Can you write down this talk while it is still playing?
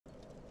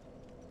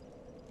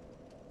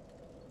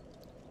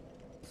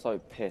so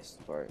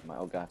pissed, bro. My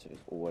Elgato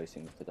just always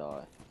seems to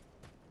die.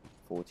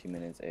 40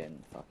 minutes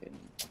in, fucking.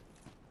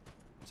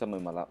 Some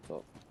with my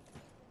laptop.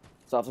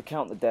 So I have to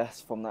count the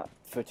deaths from that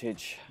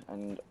footage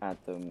and add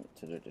them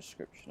to the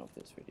description of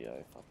this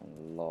video.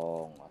 Fucking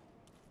long.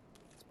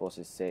 This boss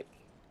is sick.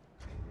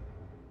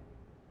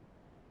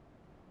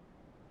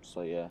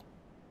 So yeah.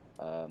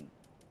 Now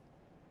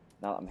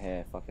that I'm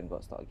here, fucking got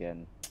to start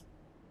again.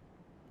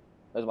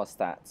 Those are my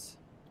stats.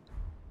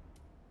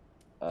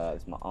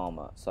 This is my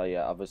armor. So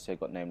yeah, obviously I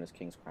got Nameless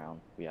King's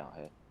Crown. We out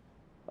here.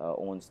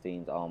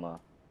 Ornstein's armor.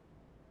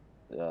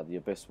 The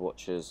Abyss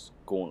Watcher's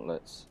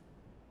gauntlets.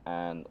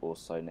 And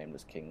also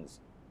Nameless King's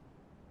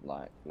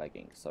like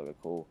leggings. So we're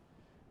cool.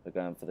 We're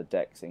going for the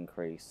dex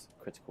increase,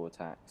 critical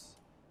attacks,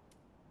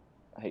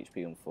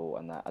 HP on full,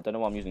 and that. I don't know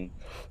why I'm using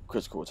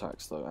critical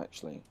attacks though.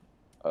 Actually,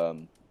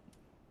 I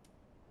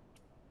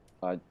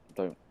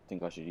don't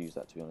think I should use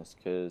that, to be honest,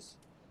 because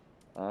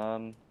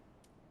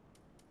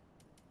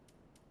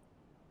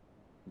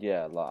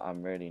yeah, like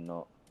I'm really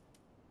not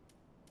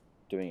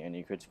doing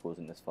any criticals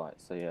in this fight.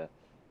 So yeah,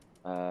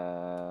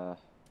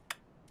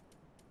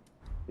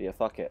 but yeah,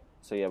 fuck it.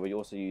 So yeah, we're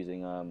also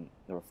using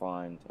the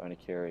refined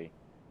Onikiri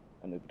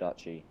and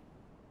Ubadachi.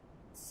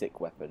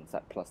 Sick weapons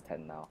at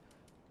 +10 now.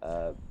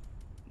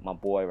 My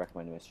boy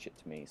recommended this shit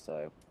to me,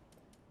 so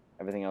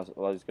everything else.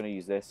 Well, I was going to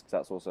use this because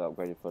that's also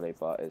upgraded fully,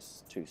 but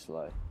it's too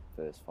slow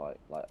for this fight,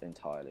 like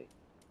entirely.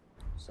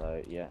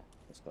 So yeah,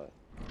 let's go.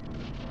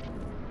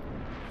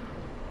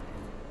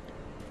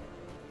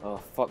 Oh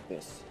fuck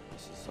this!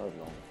 This is so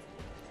long.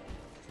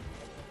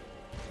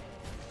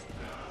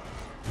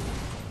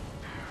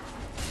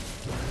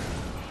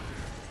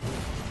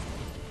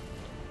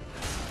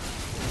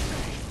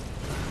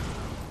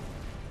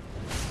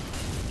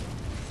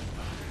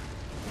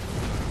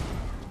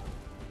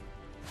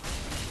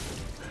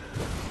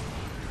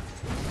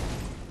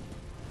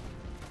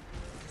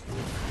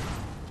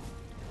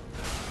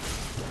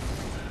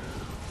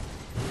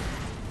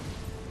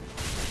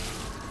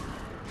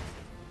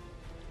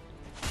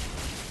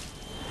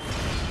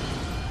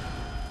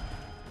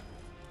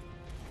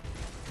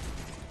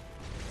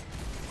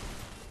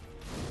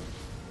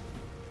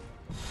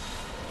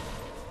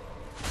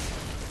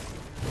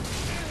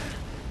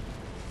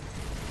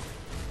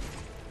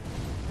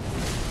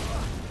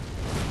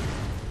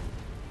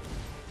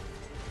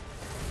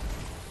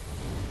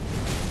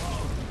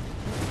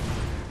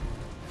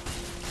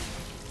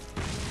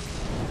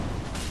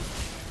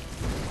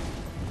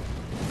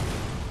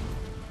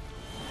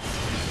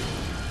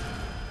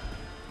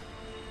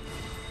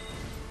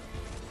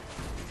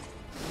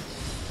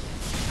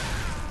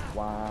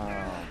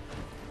 Wow.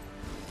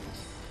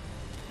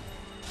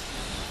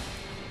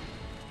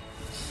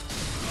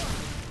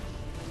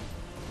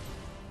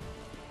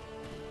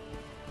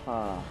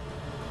 Huh.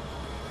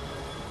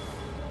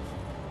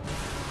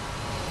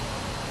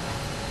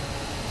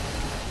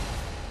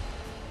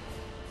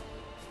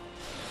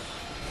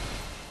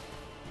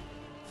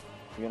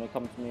 You gonna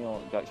come to me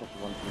or Jack Chapter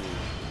 1 to you?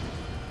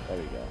 There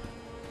we go.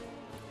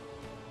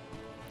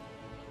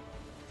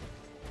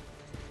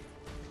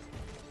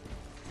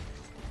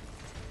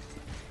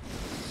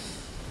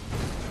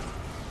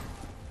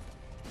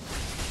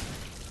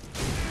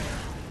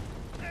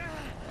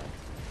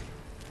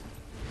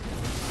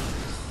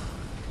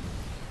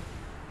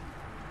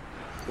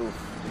 Oof,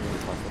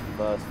 that's the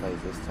first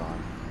phase this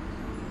time.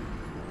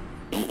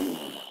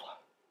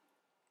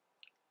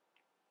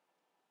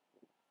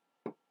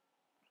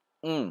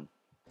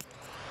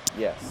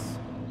 Yes.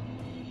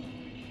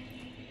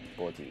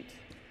 Bodied.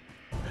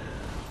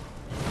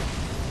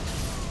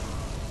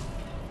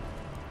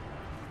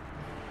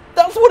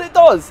 That's what it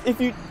does! If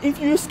you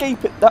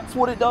escape it, that's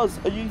what it does.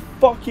 Are you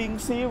fucking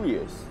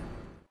serious?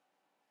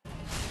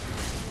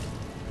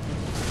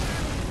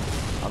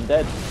 I'm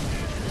dead.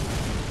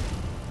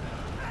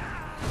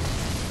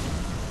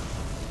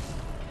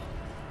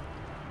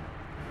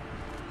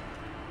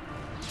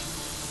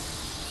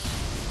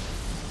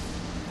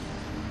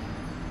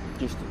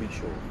 Just to be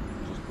sure.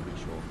 Just to be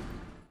sure.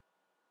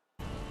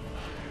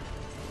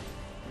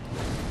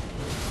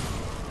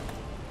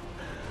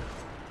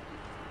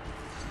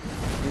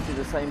 You do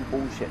the same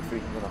bullshit 3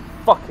 times in a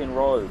fucking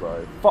row,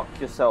 bro. Fuck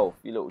yourself,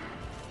 you little...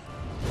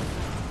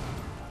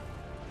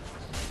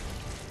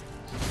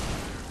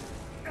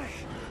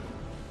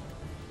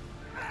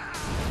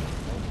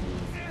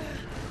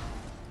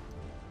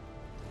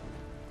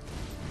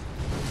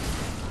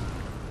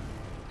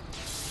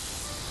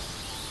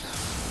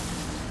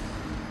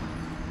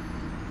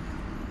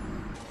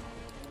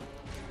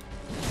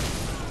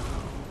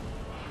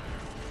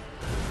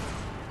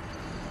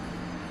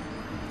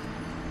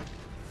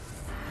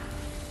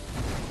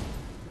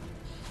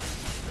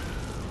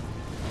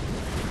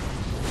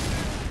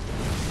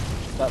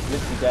 That's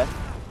literally death.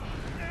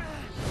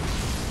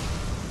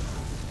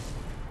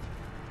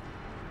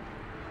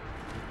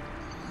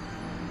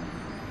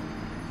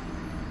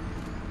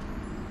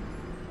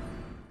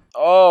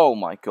 Oh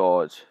my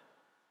god.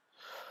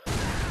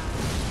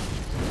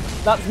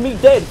 That's me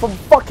dead from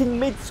fucking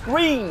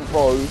mid-screen,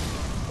 bro.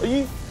 Are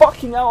you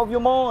fucking out of your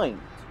mind?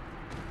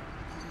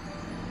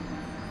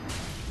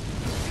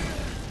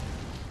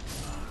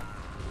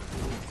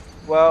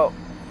 Well,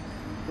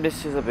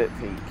 this is a bit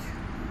peak.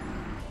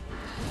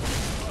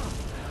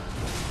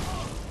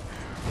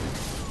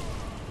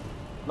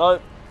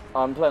 Nope,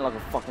 I'm playing like a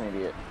fucking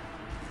idiot.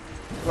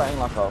 Playing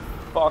like a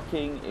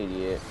fucking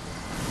idiot.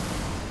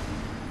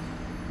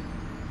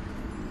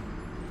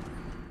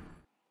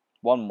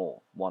 One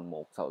more,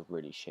 because that was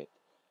really shit.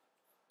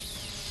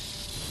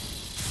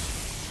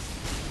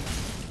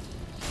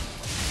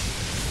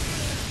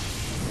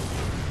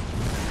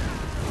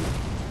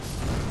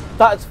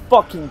 That's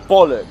fucking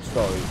bollocks,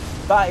 though.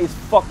 That is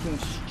fucking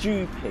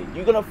stupid.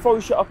 You're gonna throw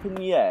shit up in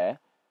the air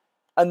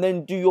and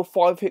then do your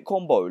 5-hit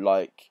combo,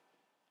 like...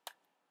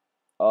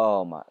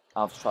 Oh man,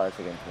 I'll have to try this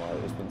again tomorrow.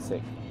 It's been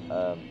sick.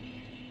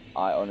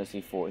 I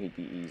honestly thought he'd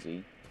be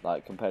easy.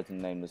 Like, compared to the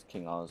Nameless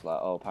King, I was like,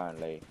 oh,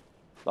 apparently,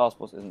 last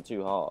boss isn't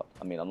too hard.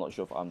 I mean, I'm not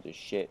sure if I'm just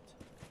shit.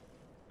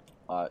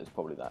 It's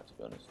probably that, to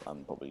be honest.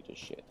 I'm probably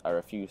just shit. I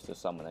refuse to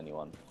summon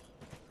anyone.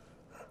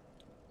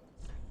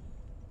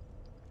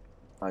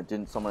 I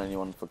didn't summon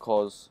anyone for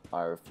Cos.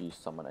 I refuse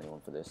to summon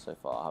anyone for this so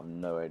far. I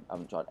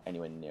haven't tried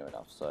anywhere near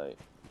enough, so...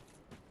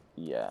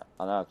 Yeah,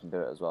 I know I can do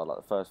it as well. Like,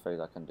 the first phase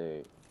I can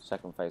do.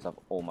 Second phase I've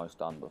almost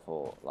done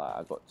before. Like,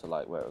 I got to,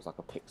 like, where it was like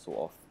a pixel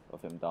off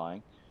of him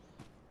dying.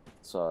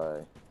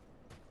 So,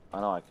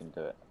 I know I can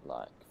do it,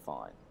 like,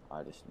 fine.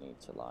 I just need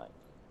to, like,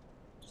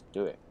 just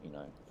do it, you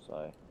know,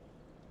 so...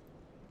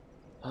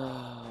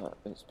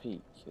 it's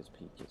peak, it's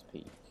peak, it's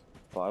peak.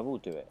 But I will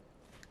do it.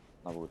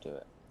 I will do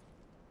it.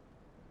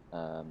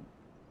 I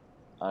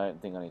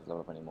don't think I need to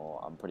level up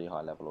anymore. I'm pretty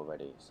high level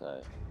already,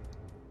 so...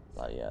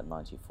 Like, yeah,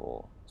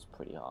 94 is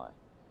pretty high.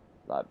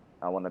 Like,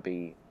 I want to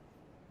be...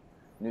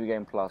 New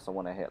Game Plus, I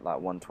want to hit, like,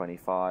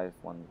 125,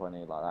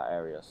 120, like, that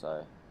area,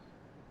 so...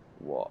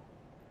 What?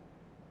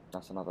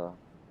 That's another...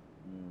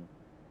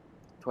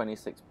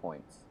 26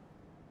 points.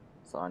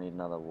 So I need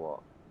another, what?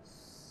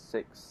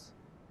 6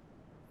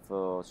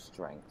 for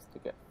strength to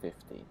get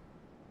 50.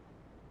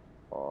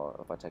 Or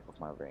if I take off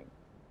my ring.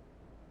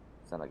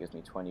 So that gives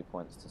me 20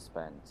 points to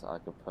spend. So I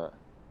could put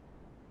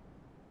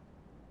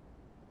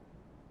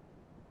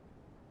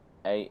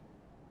 8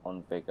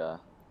 on vigor.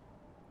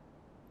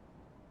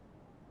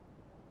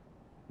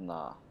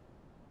 Nah.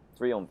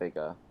 3 on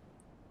vigor.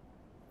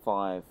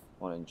 5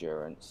 on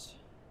endurance.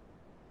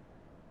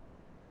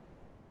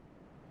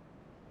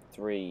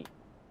 3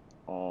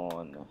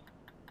 on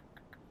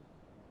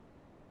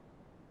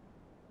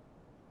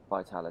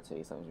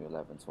vitality, so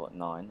 11, so what,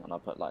 9? And I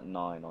put like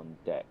 9 on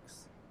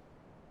dex.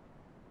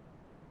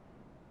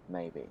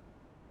 Maybe.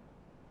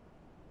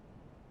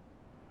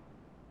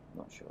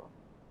 Not sure.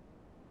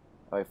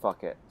 Oh,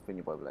 fuck it. It's been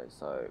your boy Blaze,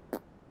 so...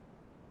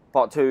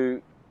 Part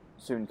 2,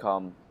 soon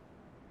come.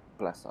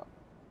 Bless up.